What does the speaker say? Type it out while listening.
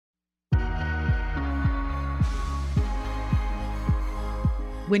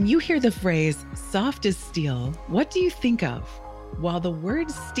When you hear the phrase soft as steel, what do you think of? While the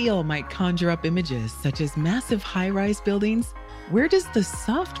word steel might conjure up images such as massive high-rise buildings, where does the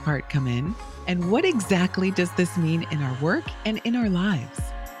soft part come in? And what exactly does this mean in our work and in our lives?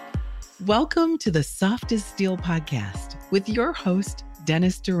 Welcome to the Soft as Steel podcast with your host,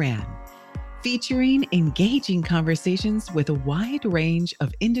 Dennis Doran, featuring engaging conversations with a wide range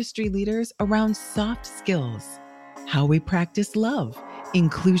of industry leaders around soft skills, how we practice love,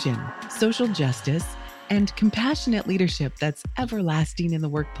 inclusion, social justice, and compassionate leadership that's everlasting in the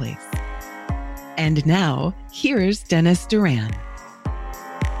workplace. And now, here's Dennis Doran.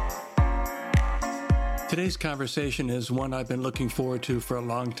 Today's conversation is one I've been looking forward to for a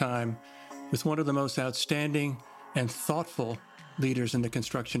long time with one of the most outstanding and thoughtful leaders in the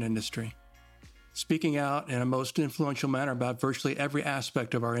construction industry, speaking out in a most influential manner about virtually every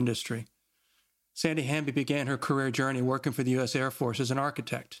aspect of our industry. Sandy Hamby began her career journey working for the U.S. Air Force as an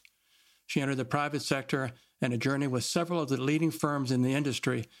architect. She entered the private sector and a journey with several of the leading firms in the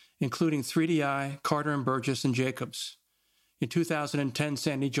industry, including 3DI, Carter & Burgess, and Jacobs. In 2010,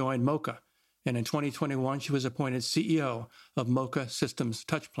 Sandy joined Moca, and in 2021, she was appointed CEO of Moca Systems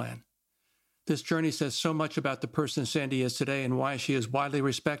Touch Plan. This journey says so much about the person Sandy is today and why she is widely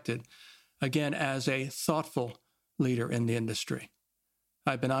respected, again, as a thoughtful leader in the industry.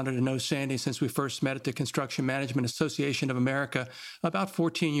 I've been honored to know Sandy since we first met at the Construction Management Association of America about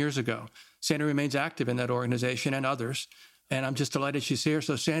 14 years ago. Sandy remains active in that organization and others, and I'm just delighted she's here.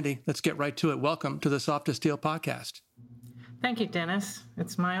 So Sandy, let's get right to it. Welcome to the Soft as Steel podcast. Thank you, Dennis.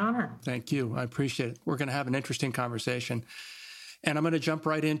 It's my honor. Thank you. I appreciate it. We're going to have an interesting conversation. And I'm going to jump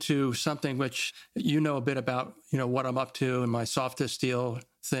right into something which you know a bit about, what I'm up to and my soft as steel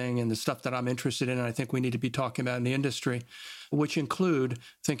thing and the stuff that I'm interested in. And I think we need to be talking about in the industry, which include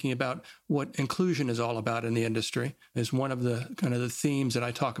thinking about what inclusion is all about in the industry is one of the kind of the themes that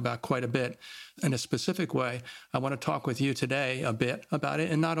I talk about quite a bit. In a specific way, I want to talk with you today a bit about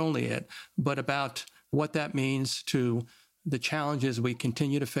it, and not only it, but about what that means to the challenges we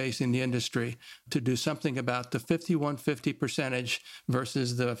continue to face in the industry to do something about the 51-50 percentage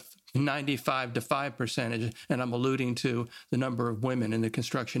versus the 95-5 percentage. And I'm alluding to the number of women in the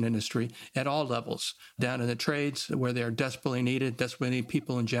construction industry at all levels, down in the trades where they're desperately need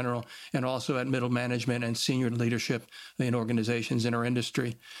people in general, and also at middle management and senior leadership in organizations in our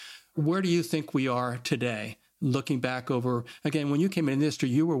industry. Where do you think we are today? Looking back over, again, when you came in the industry,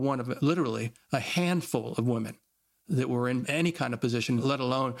 you were one of literally a handful of women that were in any kind of position, let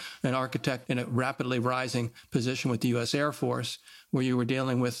alone an architect in a rapidly rising position with the U.S. Air Force, where you were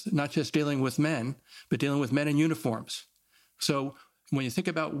dealing with, not just dealing with men, but dealing with men in uniforms. So when you think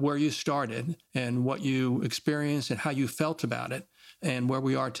about where you started and what you experienced and how you felt about it and where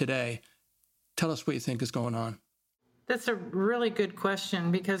we are today, tell us what you think is going on. That's a really good question,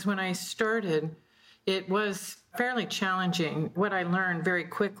 because when I started, it was fairly challenging. What I learned very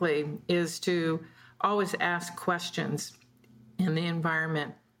quickly is to always ask questions in the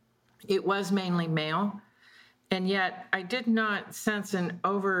environment. It was mainly male, and yet I did not sense an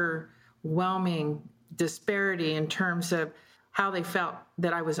overwhelming disparity in terms of how they felt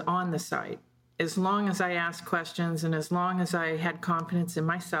that I was on the site. As long as I asked questions and as long as I had confidence in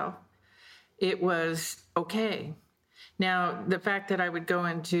myself, it was okay. Now, the fact that I would go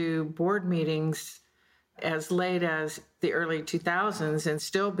into board meetings as late as the early 2000s and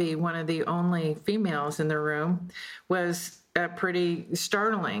still be one of the only females in the room was pretty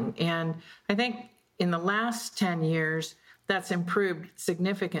startling. And I think in the last 10 years, that's improved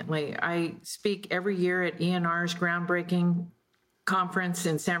significantly. I speak every year at ENR's groundbreaking conference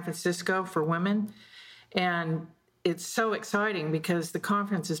in San Francisco for women. And it's so exciting because the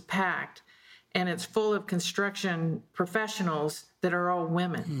conference is packed and it's full of construction professionals that are all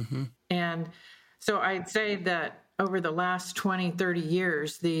women. Mm-hmm. And so I'd say that over the last 20, 30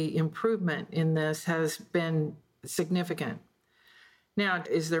 years, the improvement in this has been significant. Now,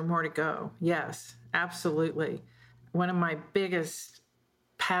 is there more to go? Yes, absolutely. One of my biggest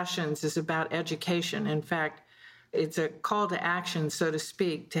passions is about education. In fact, it's a call to action, so to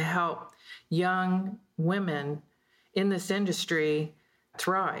speak, to help young women in this industry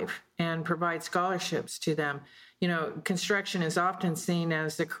thrive and provide scholarships to them. Construction is often seen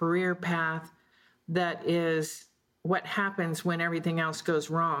as a career path that is what happens when everything else goes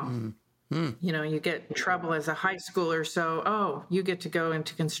wrong. You get in trouble as a high schooler, so, you get to go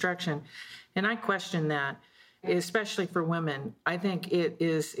into construction. And I question that, especially for women. I think it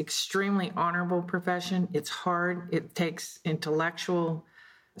is extremely honorable profession. It's hard. It takes intellectual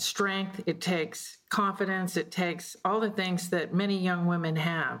strength. It takes confidence. It takes all the things that many young women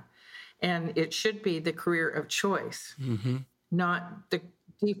have. And it should be the career of choice, not the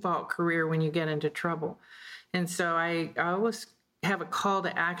default career when you get into trouble. And so I always have a call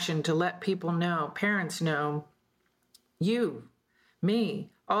to action to let people know, parents know, you, me,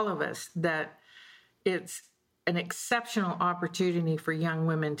 all of us, that it's an exceptional opportunity for young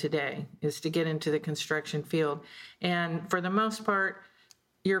women today is to get into the construction field. And for the most part,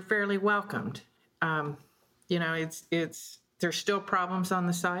 you're fairly welcomed. There's still problems on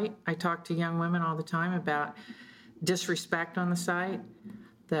the site. I talk to young women all the time about disrespect on the site,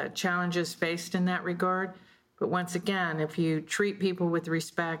 the challenges faced in that regard. But once again, if you treat people with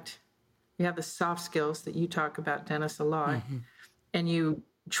respect, you have the soft skills that you talk about, Dennis, a lot, and you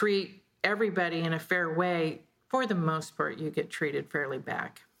treat everybody in a fair way, for the most part, you get treated fairly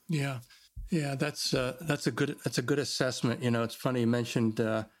back. Yeah, that's a good assessment. It's funny you mentioned.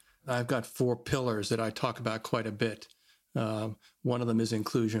 I've got 4 pillars that I talk about quite a bit. One of them is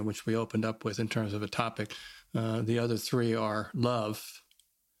inclusion, which we opened up with in terms of a topic. The other 3 are love,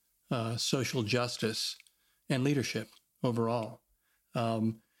 social justice, and leadership overall.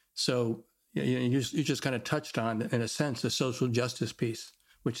 So you just kind of touched on, in a sense, the social justice piece,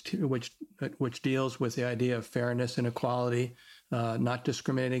 which deals with the idea of fairness and equality, not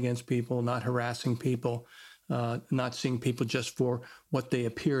discriminating against people, not harassing people, not seeing people just for what they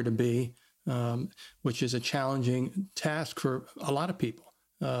appear to be, which is a challenging task for a lot of people.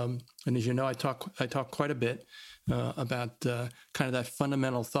 And as you know, I talk quite a bit about kind of that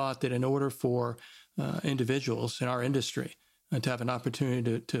fundamental thought that in order for individuals in our industry to have an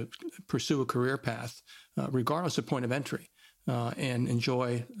opportunity to pursue a career path, regardless of point of entry, and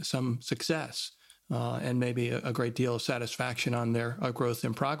enjoy some success and maybe a great deal of satisfaction on their growth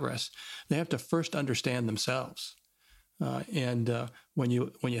and progress, they have to first understand themselves. And when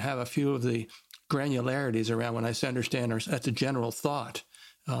you have a few of the granularities around, when I say understand, that's a general thought,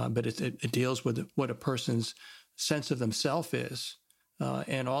 but it deals with what a person's sense of themselves is.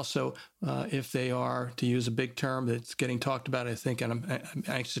 And also, if they are, to use a big term that's getting talked about, I think, and I'm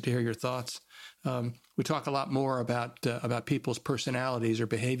anxious to hear your thoughts. We talk a lot more about people's personalities or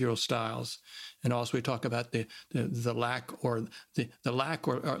behavioral styles, and also we talk about the lack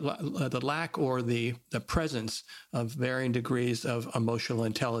or the presence of varying degrees of emotional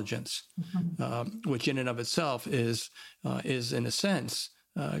intelligence, which in and of itself is in a sense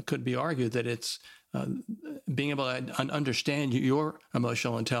could be argued that it's being able to understand your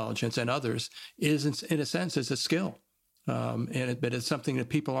emotional intelligence and others is, in a sense, is a skill. But it's something that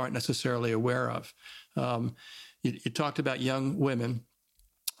people aren't necessarily aware of. You talked about young women.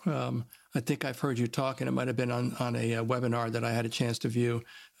 I think I've heard you talk, and it might have been on a webinar that I had a chance to view.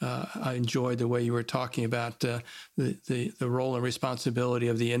 I enjoyed the way you were talking about the role and responsibility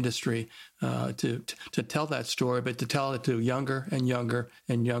of the industry to tell that story, but to tell it to younger and younger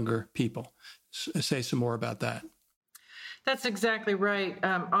and younger people. Say some more about that. That's exactly right.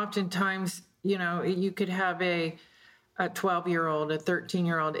 Oftentimes, you could have a 12-year-old, a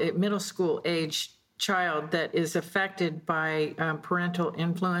 13-year-old, a middle school age child that is affected by parental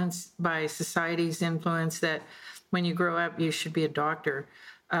influence, by society's influence, that when you grow up, you should be a doctor,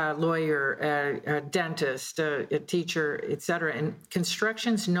 a lawyer, a dentist, a teacher, et cetera. And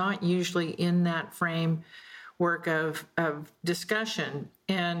construction's not usually in that framework of discussion.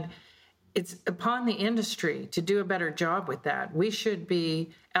 And it's upon the industry to do a better job with that. We should be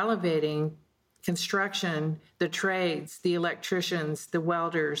elevating construction, the trades, the electricians, the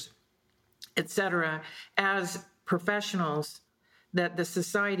welders, et cetera, as professionals that the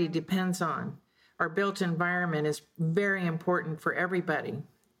society depends on. Our built environment is very important for everybody.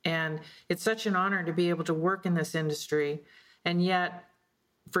 And it's such an honor to be able to work in this industry. And yet,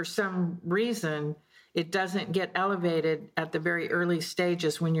 for some reason, it doesn't get elevated at the very early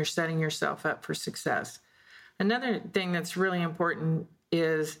stages when you're setting yourself up for success. Another thing that's really important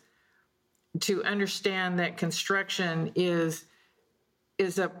is to understand that construction is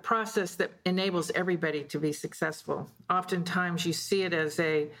a process that enables everybody to be successful. Oftentimes you see it as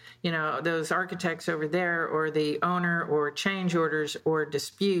those architects over there, or the owner, or change orders, or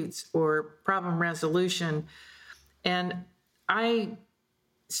disputes, or problem resolution. And I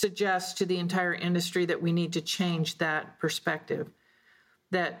suggest to the entire industry that we need to change that perspective,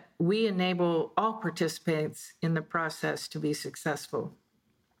 that we enable all participants in the process to be successful.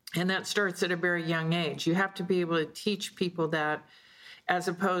 And that starts at a very young age. You have to be able to teach people that, as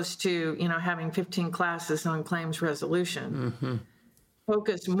opposed to, having 15 classes on claims resolution.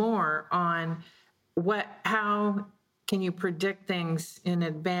 Focus more on how can you predict things in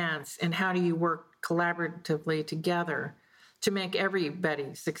advance, and how do you work collaboratively together to make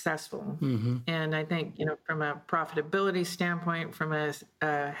everybody successful. And I think, from a profitability standpoint, from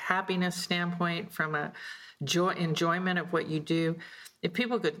a happiness standpoint, from a enjoyment of what you do, if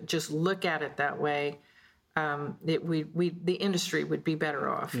people could just look at it that way, the industry would be better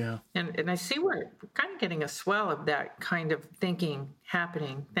off. Yeah. And I see we're kind of getting a swell of that kind of thinking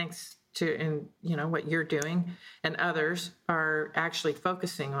happening, thanks to what you're doing, and others are actually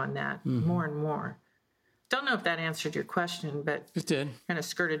focusing on that more and more. Don't know if that answered your question, but it did. Kind of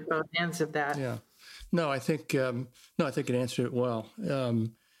skirted both ends of that. Yeah. No, I think it answered it well.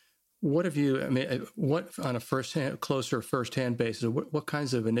 What have you? I mean, what on a first-hand basis? What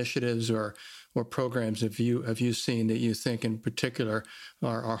kinds of initiatives or programs have you seen that you think in particular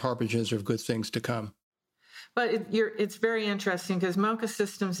are harbingers of good things to come? But it's very interesting because Moca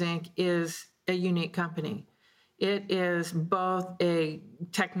Systems Inc. is a unique company. It is both a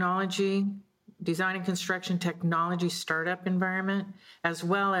technology, design and construction technology startup environment, as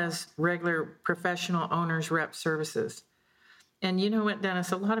well as regular professional owners rep services. And you know what,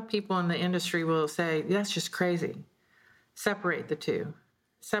 Dennis, a lot of people in the industry will say, that's just crazy. Separate the two.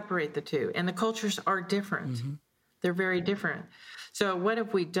 And the cultures are different. They're very different. So what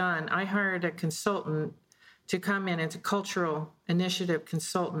have we done? I hired a consultant to come in as a cultural initiative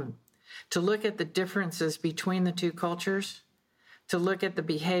consultant to look at the differences between the two cultures, to look at the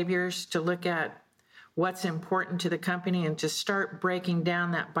behaviors, to look at what's important to the company, and to start breaking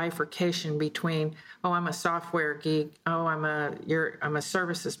down that bifurcation between, oh, I'm a software geek, oh, I'm a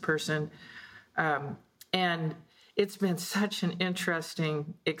services person. And it's been such an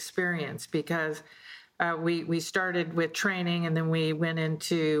interesting experience because we started with training, and then we went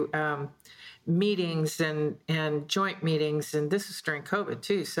into meetings and joint meetings, and this was during COVID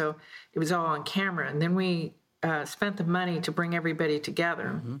too, so it was all on camera. And then we spent the money to bring everybody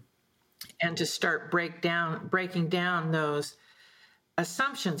together and to start breaking down those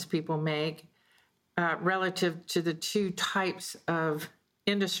assumptions people make relative to the two types of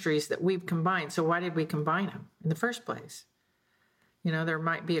industries that we've combined. So why did we combine them in the first place? There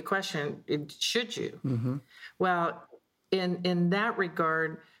might be a question, should you? Well, in that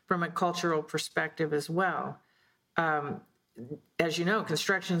regard, from a cultural perspective as well, as you know,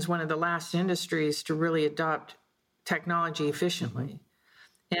 construction is one of the last industries to really adopt technology efficiently.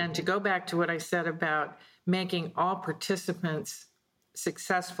 And to go back to what I said about making all participants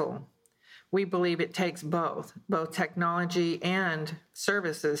successful, we believe it takes both technology and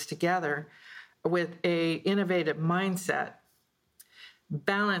services together with an innovative mindset,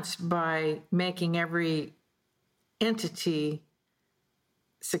 balanced by making every entity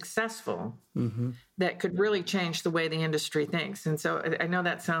successful that could really change the way the industry thinks. And so I know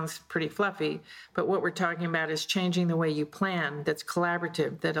that sounds pretty fluffy, but what we're talking about is changing the way you plan, that's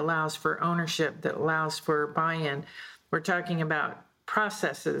collaborative, that allows for ownership, that allows for buy-in. We're talking about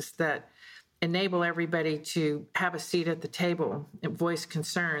processes that enable everybody to have a seat at the table and voice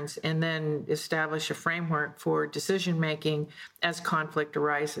concerns, and then establish a framework for decision-making as conflict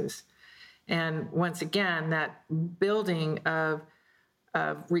arises. And once again, that building of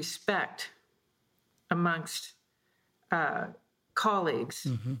respect amongst colleagues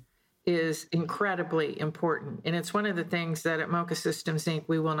is incredibly important. And it's one of the things that at Moca Systems Inc.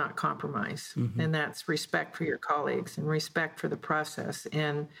 we will not compromise. And that's respect for your colleagues and respect for the process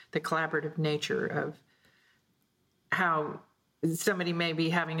and the collaborative nature of how somebody may be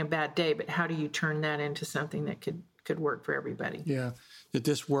having a bad day, but how do you turn that into something that could work for everybody? Yeah. Did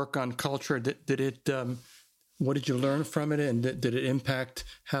this work on culture? Did it? What did you learn from it, and did it impact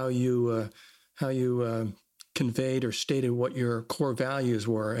how you conveyed or stated what your core values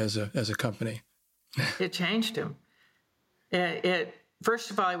were as a company? It changed them.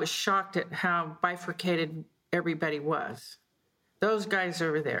 First of all, I was shocked at how bifurcated everybody was. Those guys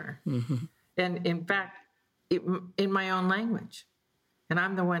over there, and in fact, in my own language, and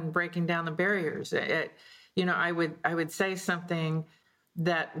I'm the one breaking down the barriers. I would say something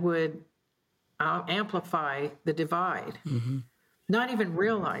that would amplify the divide, not even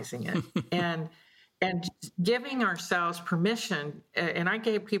realizing it, and giving ourselves permission. And I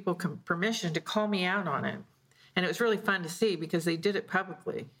gave people permission to call me out on it, and it was really fun to see because they did it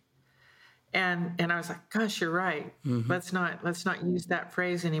publicly. And I was like, gosh, you're right. Let's not use that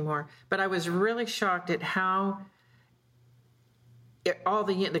phrase anymore. But I was really shocked at how all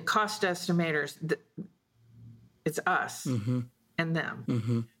the cost estimators, it's us. And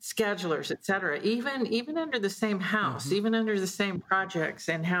them, schedulers, et cetera, even under the same house, even under the same projects,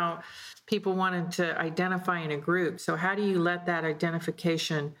 and how people wanted to identify in a group. So how do you let that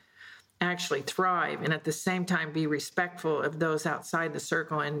identification actually thrive and at the same time be respectful of those outside the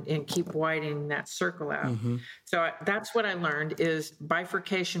circle and keep widening that circle out. Mm-hmm. So that's what I learned is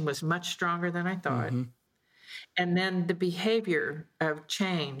bifurcation was much stronger than I thought. Mm-hmm. And then the behavior of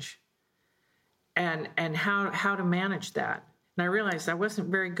change and how to manage that. And I realized I wasn't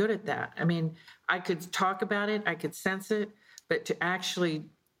very good at that. I mean, I could talk about it, I could sense it, but to actually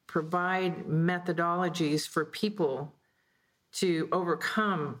provide methodologies for people to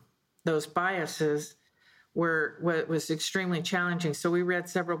overcome those biases was extremely challenging. So we read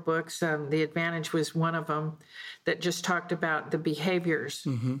several books. The Advantage was one of them that just talked about the behaviors.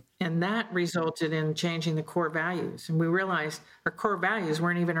 Mm-hmm. And that resulted in changing the core values. And we realized our core values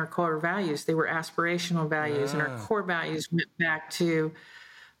weren't even our core values. They were aspirational values. And our core values went back to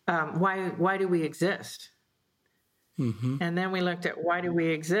why do we exist? Mm-hmm. And then we looked at why do we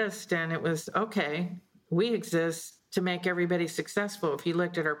exist? And it was, okay, we exist to make everybody successful. If you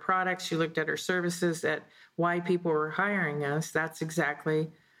looked at our products, you looked at our services, at why people were hiring us, that's exactly,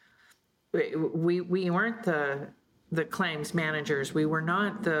 we weren't the claims managers. We were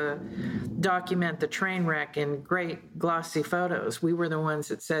not the document the train wreck in great glossy photos. We were the ones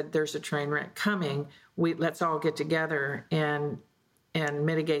that said, there's a train wreck coming. Let's all get together and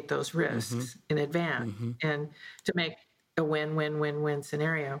mitigate those risks mm-hmm. in advance and to make a win-win-win-win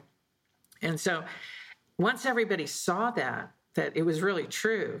scenario. And so once everybody saw that it was really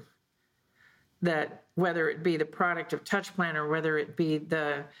true, that whether it be the product of Touch Plan or whether it be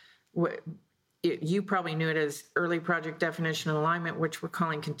you probably knew it as early project definition and alignment, which we're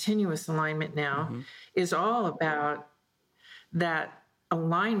calling continuous alignment now, is all about that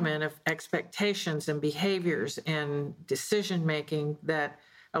alignment of expectations and behaviors and decision-making that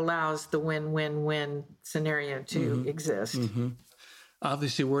allows the win-win-win scenario to exist. Mm-hmm.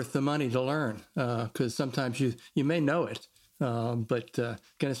 Obviously worth the money to learn, because sometimes you may know it, but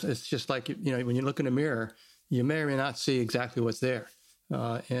again, it's just like, when you look in a mirror, you may or may not see exactly what's there.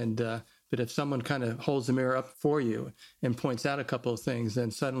 But if someone kind of holds the mirror up for you and points out a couple of things, then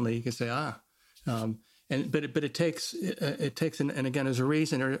suddenly you can say, but it takes, and again, there's a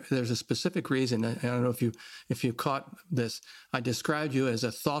reason, or there's a specific reason. I don't know if you caught this. I described you as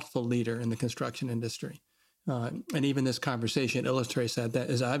a thoughtful leader in the construction industry. And even this conversation illustrates that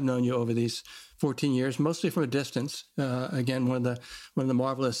as I've known you over these 14 years, mostly from a distance. Again, one of the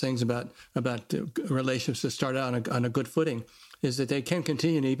marvelous things about relationships that start out on a good footing is that they can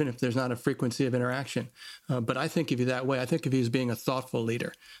continue even if there's not a frequency of interaction. But I think of you that way. I think of you as being a thoughtful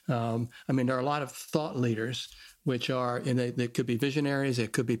leader. There are a lot of thought leaders which are, they could be visionaries.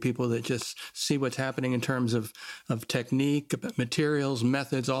 It could be people that just see what's happening in terms of technique, materials,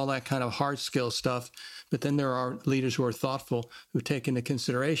 methods, all that kind of hard skill stuff. But then there are leaders who are thoughtful, who take into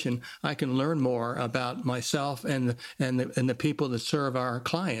consideration, I can learn more about myself and the people that serve our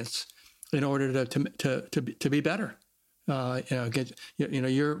clients in order to be better.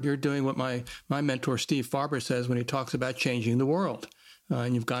 You're doing what my mentor Steve Farber says when he talks about changing the world.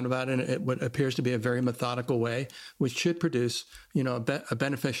 And you've gone about it in what appears to be a very methodical way, which should produce, a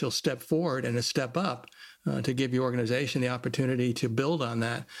beneficial step forward and a step up to give your organization the opportunity to build on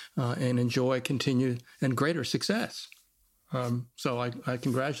that and enjoy continued and greater success. So I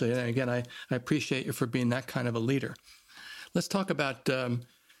congratulate you. And again, I appreciate you for being that kind of a leader. Let's talk about,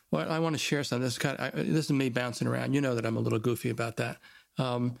 I want to share something. This is me bouncing around. You know that I'm a little goofy about that.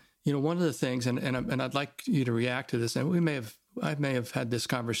 One of the things, and I'd like you to react to this, and I may have had this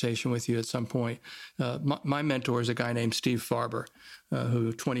conversation with you at some point. My mentor is a guy named Steve Farber,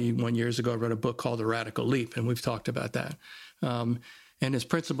 who 21 years ago wrote a book called The Radical Leap, and we've talked about that. And his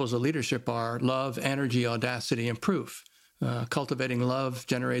principles of leadership are love, energy, audacity, and proof. Cultivating love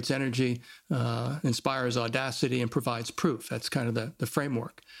generates energy, inspires audacity, and provides proof. That's kind of the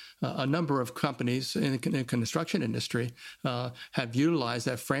framework. A number of companies in the construction industry have utilized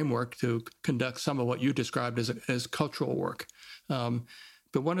that framework to conduct some of what you described as cultural work.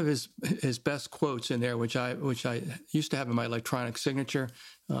 But one of his best quotes in there, which I used to have in my electronic signature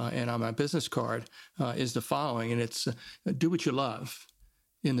and on my business card, is the following, and it's do what you love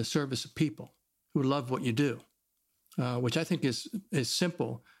in the service of people who love what you do. Which I think is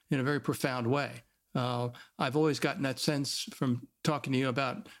simple in a very profound way. I've always gotten that sense from talking to you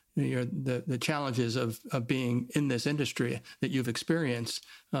about the challenges of being in this industry that you've experienced.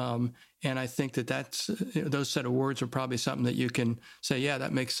 And I think that's those set of words are probably something that you can say, yeah,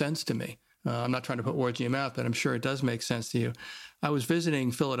 that makes sense to me. I'm not trying to put words in your mouth, but I'm sure it does make sense to you. I was visiting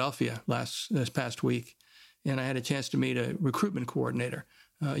Philadelphia this past week, and I had a chance to meet a recruitment coordinator,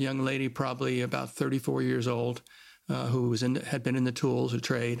 a young lady probably about 34 years old, who had been in the tools of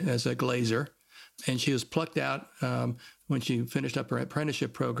trade as a glazer. And she was plucked out when she finished up her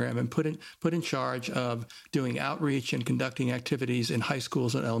apprenticeship program and put in charge of doing outreach and conducting activities in high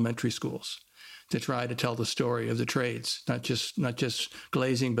schools and elementary schools to try to tell the story of the trades, not just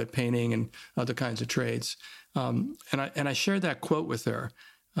glazing, but painting and other kinds of trades. And I shared that quote with her,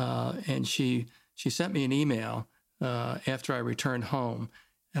 and she sent me an email after I returned home,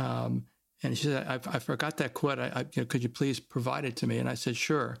 and she said, "I forgot that quote. Could you please provide it to me?" And I said,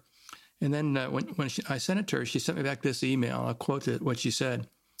 "Sure." And then when I sent it to her, she sent me back this email. I'll quote what she said.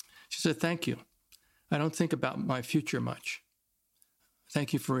 She said, "Thank you. I don't think about my future much.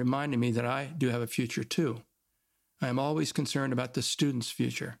 Thank you for reminding me that I do have a future too. I am always concerned about the student's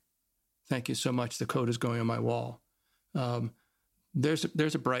future. Thank you so much." The quote is going on my wall. There's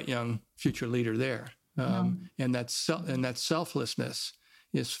a bright young future leader there, and that selflessness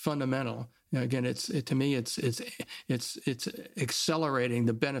is fundamental. Again, to me, it's accelerating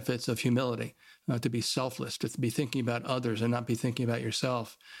the benefits of humility, to be selfless, to be thinking about others and not be thinking about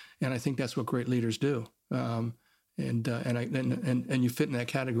yourself. And I think that's what great leaders do. And you fit in that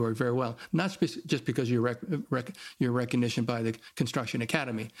category very well. Not just because you're recognition by the Construction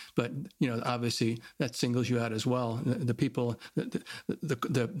Academy, but obviously that singles you out as well. The people,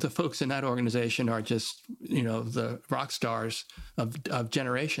 the folks in that organization are just the rock stars of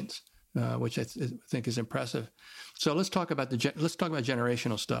generations, which I think is impressive. So let's talk about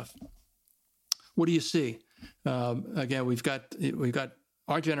generational stuff. What do you see? Again, we've got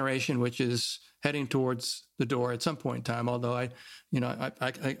our generation, which is heading towards the door at some point in time, although I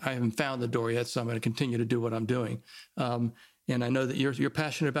haven't found the door yet, so I'm going to continue to do what I'm doing. And I know that you're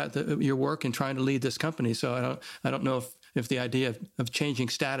passionate about your work and trying to lead this company. So I don't know if the idea of changing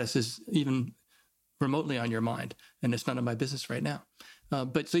status is even remotely on your mind, and it's none of my business right now.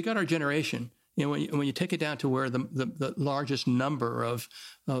 But so you got our generation. When you take it down to where the largest number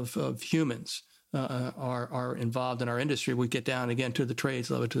of humans are involved in our industry, we get down again to the trades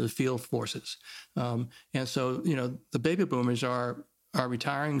level, to the field forces. And so, the baby boomers are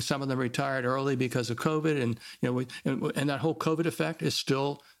retiring. Some of them retired early because of COVID. And, and that whole COVID effect is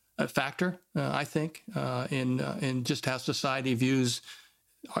still a factor, I think, in just how society views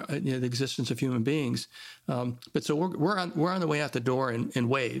the existence of human beings. But so we're on the way out the door in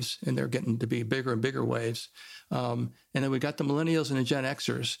waves, and they're getting to be bigger and bigger waves. And then we got the millennials and the Gen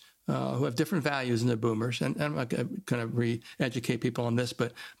Xers, who have different values than the boomers. And I'm not going to re-educate people on this,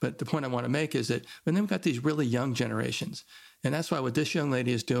 but the point I want to make is that when they've got these really young generations, and that's why what this young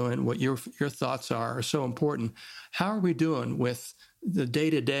lady is doing, what your thoughts are so important. How are we doing with the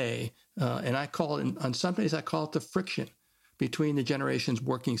day-to-day? And on some days I call it the friction between the generations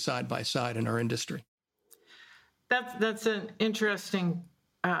working side by side in our industry. That's an interesting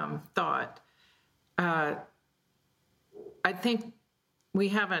thought. I think we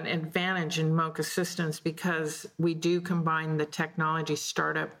have an advantage in Moca Systems because we do combine the technology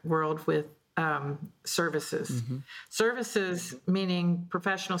startup world with services. Mm-hmm. Services, meaning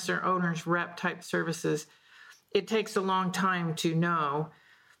professional owners, rep type services. It takes a long time to know,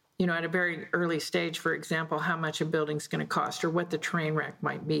 at a very early stage, for example, how much a building's going to cost or what the train wreck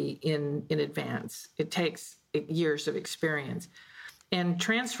might be in advance. It takes years of experience. And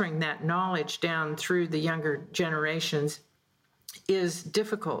transferring that knowledge down through the younger generations is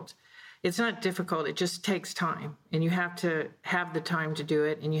difficult. It's not difficult. It just takes time. And you have to have the time to do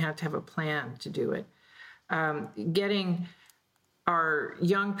it, and you have to have a plan to do it. Getting our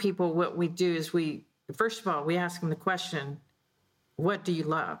young people, what we do is first of all, we ask them the question, what do you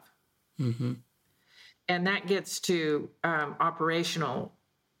love? Mm-hmm. And that gets to operational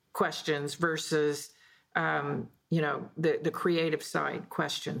questions versus, the creative side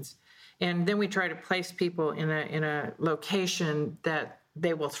questions. And then we try to place people in a location that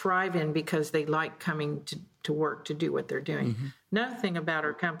they will thrive in because they like coming to work to do what they're doing. Mm-hmm. Another thing about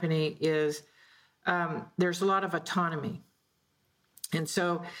our company is there's a lot of autonomy. And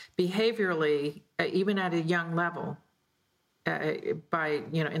so behaviorally, even at a young level, in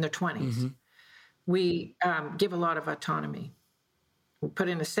their 20s, mm-hmm. we give a lot of autonomy. We put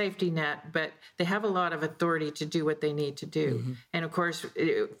in a safety net, but they have a lot of authority to do what they need to do. Mm-hmm. And of course,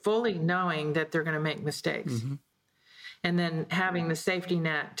 fully knowing that they're going to make mistakes. Mm-hmm. And then having the safety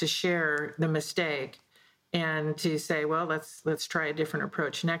net to share the mistake and to say, well, let's try a different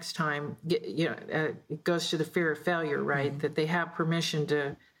approach next time. It goes to the fear of failure, right? Mm-hmm. That they have permission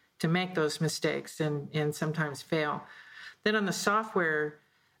to make those mistakes and sometimes fail. Then on the software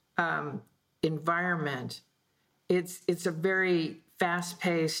environment, it's a very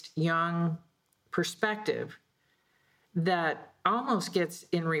fast-paced, young perspective that almost gets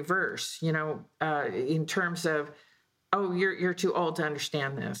in reverse, in terms of, oh, you're too old to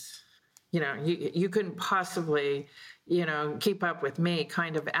understand this. you couldn't possibly, keep up with me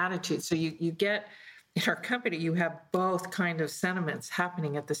kind of attitude. So you get, in our company, you have both kind of sentiments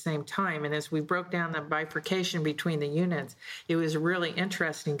happening at the same time. And as we broke down the bifurcation between the units, it was really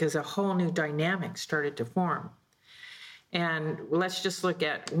interesting because a whole new dynamic started to form. And let's just look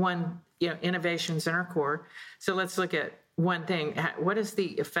at one, innovations in our core. So let's look at one thing. What is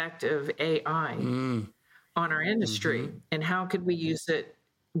the effect of AI on our industry? Mm-hmm. And how could we use it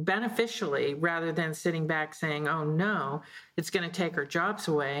beneficially rather than sitting back saying, oh no, it's going to take our jobs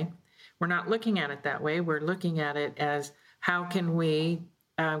away? We're not looking at it that way. We're looking at it as how can we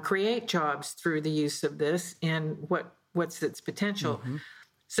create jobs through the use of this, and what's its potential. Mm-hmm.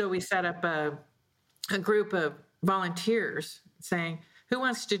 So we set up a group of volunteers saying, who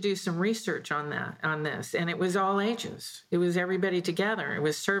wants to do some research on this? And it was all ages. It was everybody together. It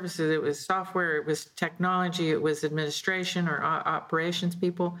was services, it was software, it was technology, it was administration or operations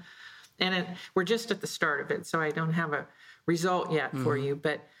people. And we're just at the start of it, so I don't have a result yet for you,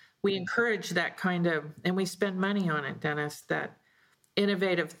 but we encourage that kind of, and we spend money on it, Dennis, that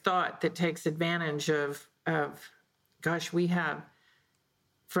innovative thought that takes advantage of gosh, we have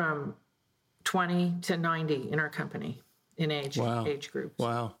from 20 to 90 in our company in age groups.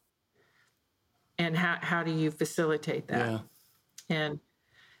 Wow. And how do you facilitate that? Yeah. And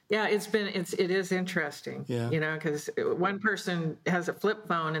yeah, it is interesting, because one person has a flip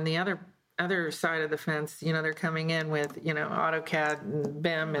phone and the other side of the fence, they're coming in with, AutoCAD and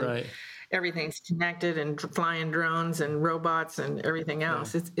BIM and everything's connected and flying drones and robots and everything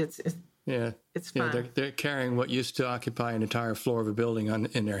else. Yeah. It's fun. Yeah, they're carrying what used to occupy an entire floor of a building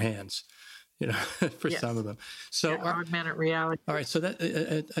in their hands, for some of them. So augmented reality. All right. So that,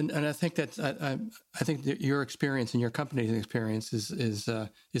 and I think I think that your experience and your company's experience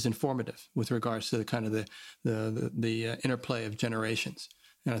is informative with regards to the kind of the interplay of generations.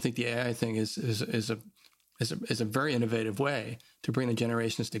 And I think the AI thing is a very innovative way to bring the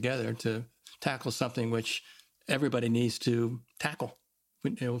generations together to tackle something which everybody needs to tackle.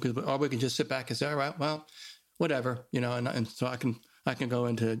 Or we can just sit back and say, all right, well, whatever, and so I can go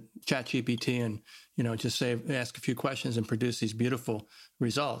into ChatGPT and just ask a few questions and produce these beautiful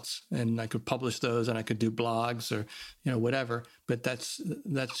results, and I could publish those, and I could do blogs or whatever. But that's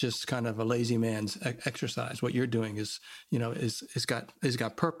just kind of a lazy man's exercise. What you're doing is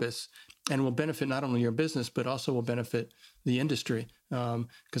got purpose and will benefit not only your business but also will benefit the industry.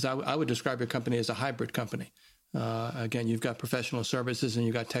 Because I would describe your company as a hybrid company. Again, you've got professional services and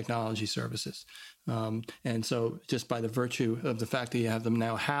you've got technology services. And so just by the virtue of the fact that you have them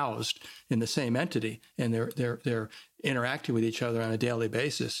now housed in the same entity and they're interacting with each other on a daily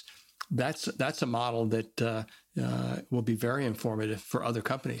basis, that's a model that will be very informative for other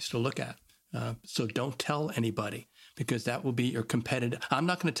companies to look at. So don't tell anybody, because that will be your competitive. I'm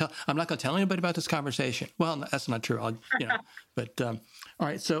not going to tell anybody about this conversation. Well, that's not true. But all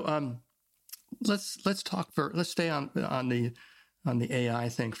right. So let's stay on the AI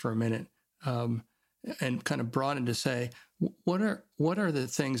thing for a minute, and kind of broaden to say, what are the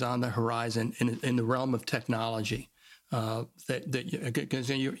things on the horizon in the realm of technology that because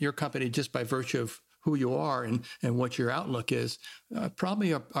your company, just by virtue of who you are and what your outlook is,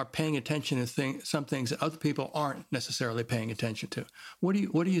 probably are paying attention to some things that other people aren't necessarily paying attention to. What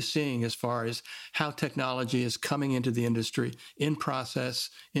are you seeing as far as how technology is coming into the industry, in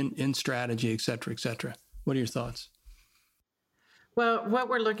process, in strategy, et cetera, et cetera? What are your thoughts? Well, what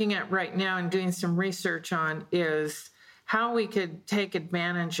we're looking at right now and doing some research on is how we could take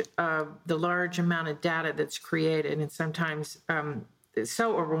advantage of the large amount of data that's created, and sometimes it's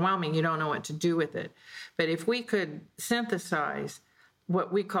so overwhelming you don't know what to do with it. But if we could synthesize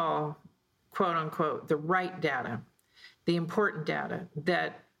what we call, quote unquote, the right data, the important data,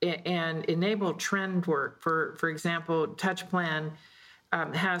 and enable trend work. For example, Touch Plan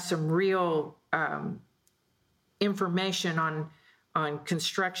has some real information on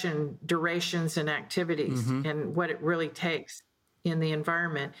construction durations and activities and what it really takes in the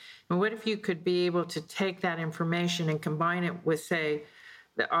environment. And what if you could be able to take that information and combine it with, say,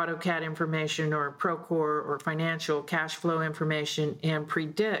 the AutoCAD information or Procore or financial cash flow information and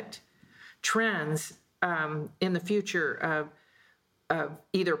predict trends in the future of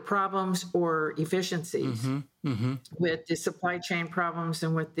either problems or efficiencies with the supply chain problems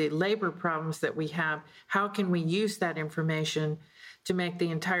and with the labor problems that we have? How can we use that information to make the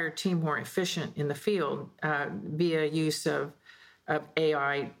entire team more efficient in the field via use of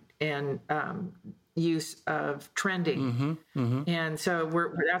AI and use of trending? And so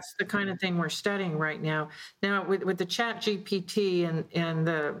that's the kind of thing we're studying right now. Now with the ChatGPT and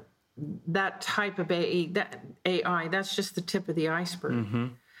that type of AI, that's just the tip of the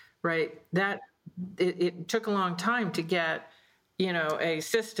iceberg. right? That it took a long time to get, a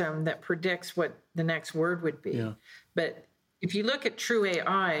system that predicts what the next word would be. Yeah. But if you look at true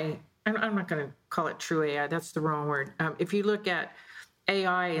AI, I'm not going to call it true AI, that's the wrong word. If you look at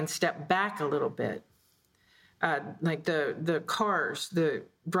AI and step back a little bit, like the cars, the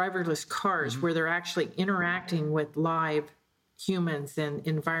driverless cars, where they're actually interacting with live humans and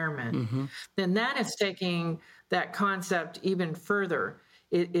environment, then that is taking that concept even further.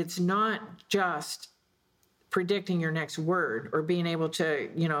 It's not just predicting your next word or being able to,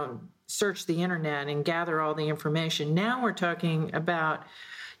 search the internet and gather all the information. Now we're talking about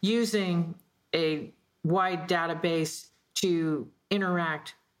using a wide database to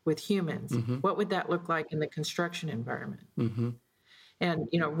interact with humans. What would that look like in the construction environment? And,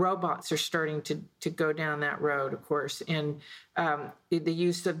 robots are starting to go down that road, of course. And the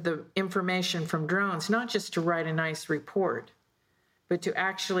use of the information from drones, not just to write a nice report, but to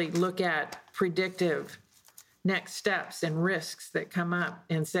actually look at predictive next steps and risks that come up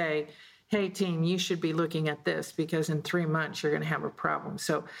and say, hey, team, you should be looking at this because in 3 months you're going to have a problem.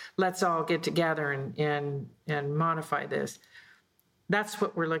 So let's all get together and modify this. That's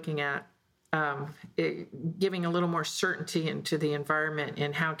what we're looking at, giving a little more certainty into the environment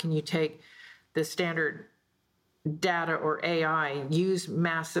and how can you take the standard data or AI, use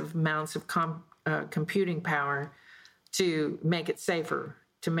massive amounts of computing power to make it safer,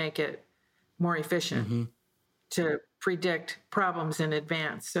 to make it more efficient, to predict problems in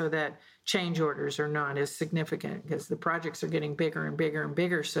advance so that change orders are not as significant because the projects are getting bigger and bigger and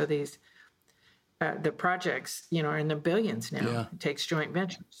bigger. So these the projects, are in the billions now. Yeah. It takes joint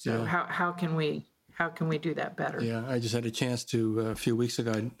ventures. So how can we do that better? Yeah, I just had a chance to a few weeks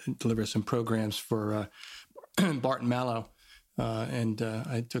ago deliver some programs for Barton Mallow, and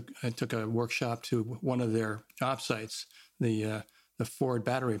I took a workshop to one of their job sites, the Ford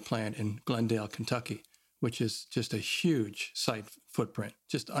battery plant in Glendale, Kentucky, which is just a huge site footprint.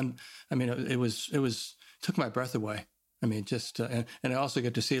 It took my breath away. I mean, and I also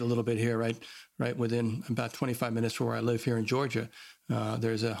get to see it a little bit here, right within about 25 minutes from where I live here in Georgia.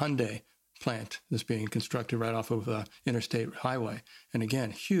 There's a Hyundai plant that's being constructed right off of Interstate Highway. And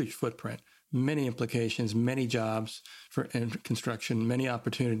again, huge footprint, many implications, many jobs in construction, many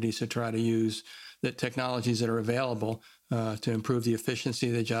opportunities to try to use the technologies that are available to improve the efficiency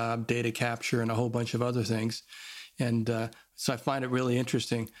of the job, data capture, and a whole bunch of other things. And so I find it really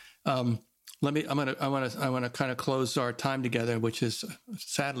interesting. I want to kind of close our time together, which is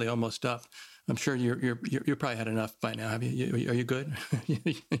sadly almost up. I'm sure you probably had enough by now. Have you? Are you good?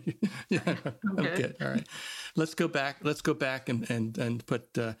 Yeah, I'm good. All right. Let's go back and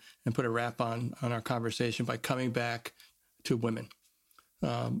put a wrap on our conversation by coming back to women.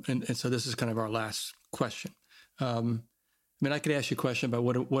 And so this is kind of our last question. I could ask you a question about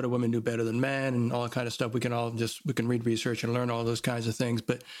what do women do better than men and all that kind of stuff. We can read research and learn all those kinds of things.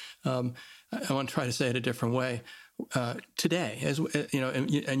 But I want to try to say it a different way. Today, as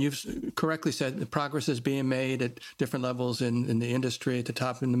and you've correctly said, the progress is being made at different levels in the industry, at the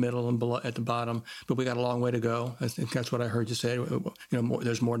top, in the middle, and below, at the bottom. But we got a long way to go. I think that's what I heard you say.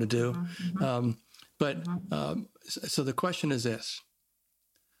 There's more to do. So the question is this: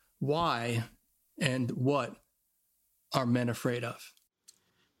 why and what are men afraid of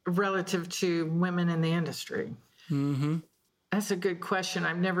relative to women in the industry? That's a good question.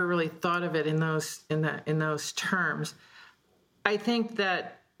 I've never really thought of it in those terms. I think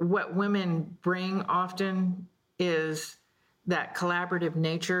that what women bring often is that collaborative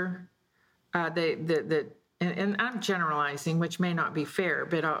nature. And I'm generalizing, which may not be fair,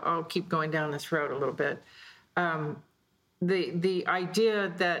 but I'll keep going down this road a little bit. The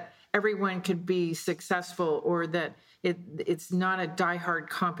idea that everyone could be successful, or that it's not a diehard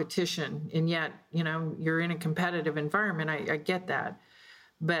competition, and yet you're in a competitive environment. I get that,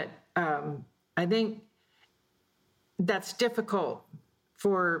 but I think that's difficult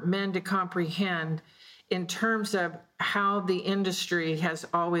for men to comprehend in terms of how the industry has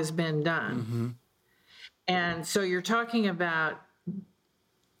always been done. And so you're talking about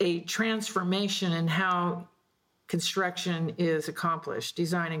a transformation in how construction is accomplished,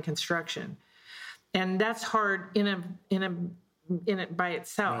 design and construction. And that's hard in it by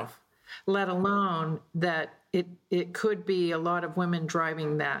itself, let alone that it could be a lot of women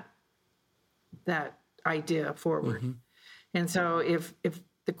driving that idea forward. And so if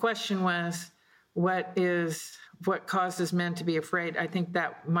the question was, what causes men to be afraid, I think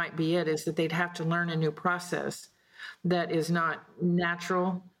that might be it, is that they'd have to learn a new process that is not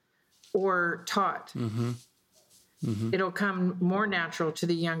natural or taught. It'll come more natural to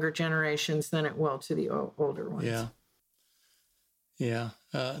the younger generations than it will to the older ones. Yeah,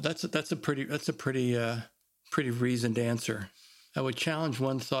 that's a pretty reasoned answer. I would challenge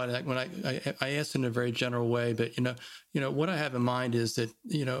one thought when I asked in a very general way, but what I have in mind is that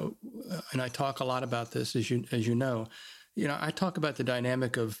and I talk a lot about this as you know, I talk about the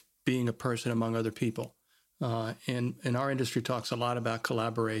dynamic of being a person among other people, and our industry talks a lot about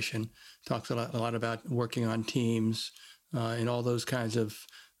collaboration, talks a lot about working on teams, and all those kinds of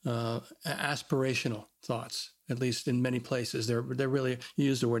aspirational thoughts. At least in many places, they're really, you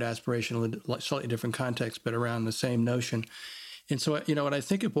use the word aspirational in slightly different context, but around the same notion. And so, what I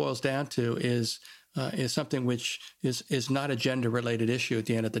think it boils down to is something which is not a gender-related issue at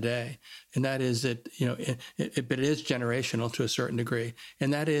the end of the day, and that is that but it is generational to a certain degree,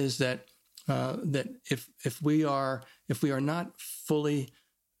 and that is that if we are not fully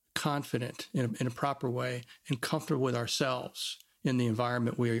confident in a proper way and comfortable with ourselves in the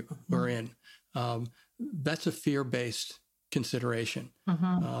environment we're in, that's a fear-based consideration.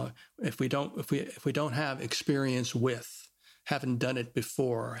 Mm-hmm. If we don't have experience with, haven't done it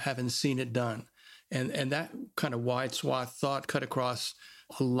before, haven't seen it done, and that kind of wide swath thought cut across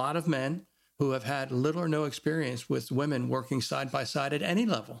a lot of men who have had little or no experience with women working side by side at any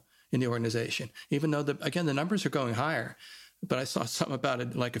level in the organization. Even though the numbers are going higher, but I saw something about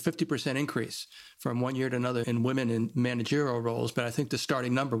it like a 50% increase from one year to another in women in managerial roles. But I think the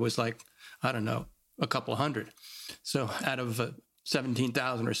starting number was like, I don't know, a couple hundred. So out of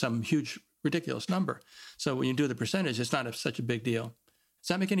 17,000 or some huge, ridiculous number. So when you do the percentage, it's not such a big deal. Does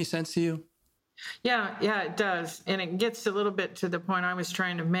that make any sense to you? Yeah, it does. And it gets a little bit to the point I was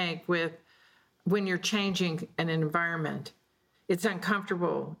trying to make with when you're changing an environment, it's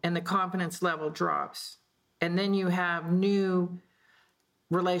uncomfortable and the confidence level drops. And then you have new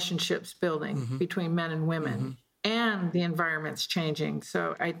relationships building mm-hmm. between men and women, mm-hmm. and the environment's changing.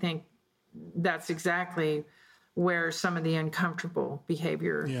 So I think that's exactly where some of the uncomfortable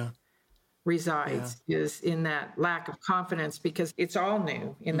behavior resides, is in that lack of confidence, because it's all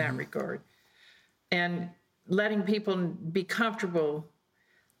new in mm-hmm. that regard. And letting people be comfortable,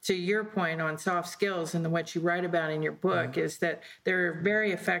 to your point on soft skills and what you write about in your book, is that there are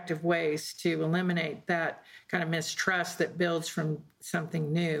very effective ways to eliminate that kind of mistrust that builds from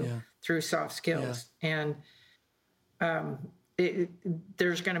something new through soft skills. Yeah. And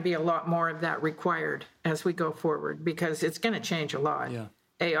there's going to be a lot more of that required as we go forward, because it's going to change a lot. Yeah.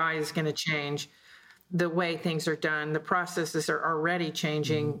 AI is going to change the way things are done. The processes are already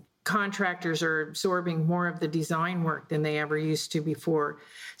changing. Mm-hmm. Contractors are absorbing more of the design work than they ever used to before.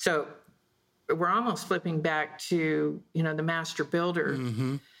 So we're almost flipping back to, the master builder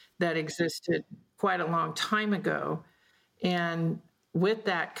mm-hmm. that existed quite a long time ago. And with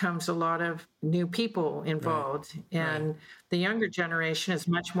that comes a lot of new people involved. Right. And the younger generation is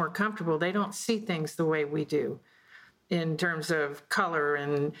much more comfortable. They don't see things the way we do in terms of color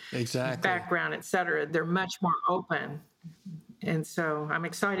and background, et cetera. They're much more open. And so I'm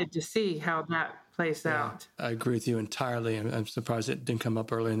excited to see how that plays out. I agree with you entirely. I'm surprised it didn't come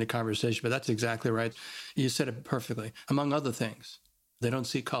up earlier in the conversation, but that's exactly right. You said it perfectly. Among other things, they don't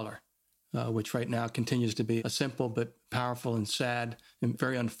see color, which right now continues to be a simple but powerful and sad and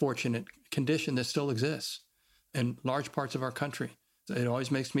very unfortunate condition that still exists in large parts of our country. It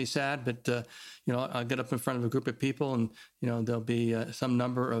always makes me sad, but, I'll get up in front of a group of people and, there'll be some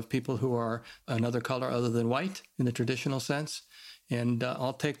number of people who are another color other than white in the traditional sense. And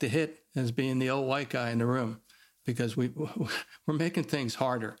I'll take the hit as being the old white guy in the room, because we're making things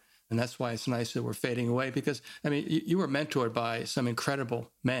harder. And that's why it's nice that we're fading away, because, you were mentored by some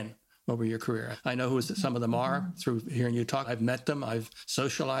incredible men over your career. I know who some of them are through hearing you talk. I've met them. I've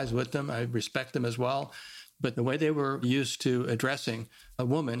socialized with them. I respect them as well. But the way they were used to addressing a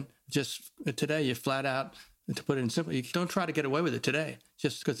woman, just today, you flat out, to put it in simple, you don't try to get away with it today,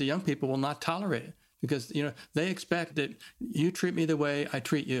 just because the young people will not tolerate it, because, they expect that you treat me the way I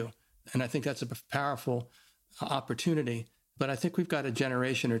treat you. And I think that's a powerful opportunity. But I think we've got a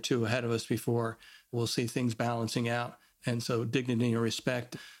generation or two ahead of us before we'll see things balancing out. And so dignity and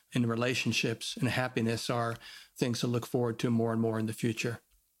respect in relationships and happiness are things to look forward to more and more in the future.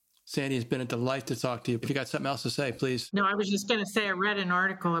 Sandy, it's been a delight to talk to you. If you got something else to say, please. No, I was just going to say, I read an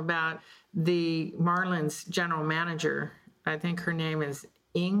article about the Marlins general manager. I think her name is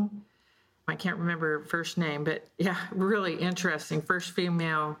Ing. I can't remember her first name, but yeah, really interesting. First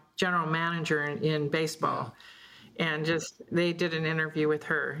female general manager in baseball. Yeah. And they did an interview with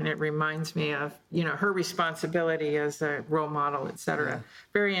her, and it reminds me of, her responsibility as a role model, et cetera. Yeah.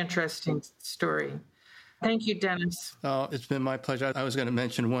 Very interesting story. Thank you, Dennis. Oh, it's been my pleasure. I was going to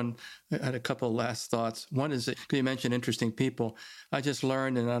mention one. I had a couple of last thoughts. One is that you mentioned interesting people. I just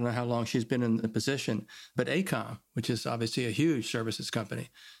learned, and I don't know how long she's been in the position, but ACOM, which is obviously a huge services company,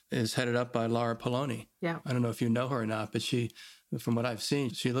 is headed up by Laura Poloni. Yeah. I don't know if you know her or not, but she, from what I've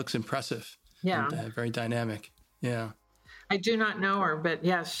seen, she looks impressive. Yeah. And, very dynamic. Yeah. I do not know her, but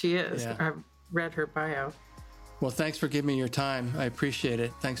yes, she is. Yeah. I've read her bio. Well, thanks for giving me your time. I appreciate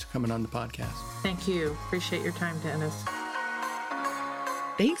it. Thanks for coming on the podcast. Thank you. Appreciate your time, Dennis.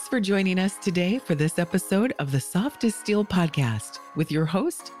 Thanks for joining us today for this episode of the Soft as Steel podcast with your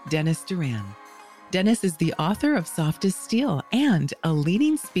host, Dennis Doran. Dennis is the author of Soft as Steel and a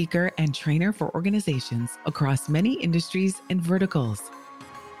leading speaker and trainer for organizations across many industries and verticals.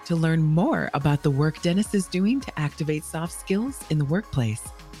 To learn more about the work Dennis is doing to activate soft skills in the workplace,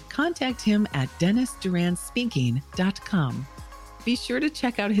 contact him at DennisDuranSpeaking.com. Be sure to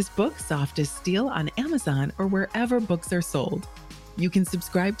check out his book, Soft as Steel, on Amazon or wherever books are sold. You can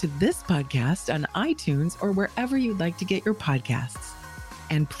subscribe to this podcast on iTunes or wherever you'd like to get your podcasts.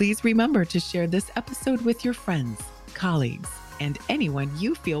 And please remember to share this episode with your friends, colleagues, and anyone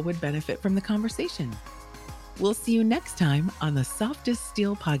you feel would benefit from the conversation. We'll see you next time on the Soft as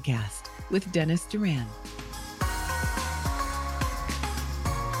Steel podcast with Dennis Doran.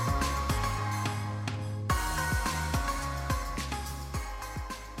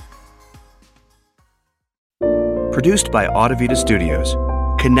 Produced by Audivita Studios.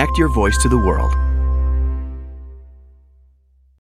 Connect your voice to the world.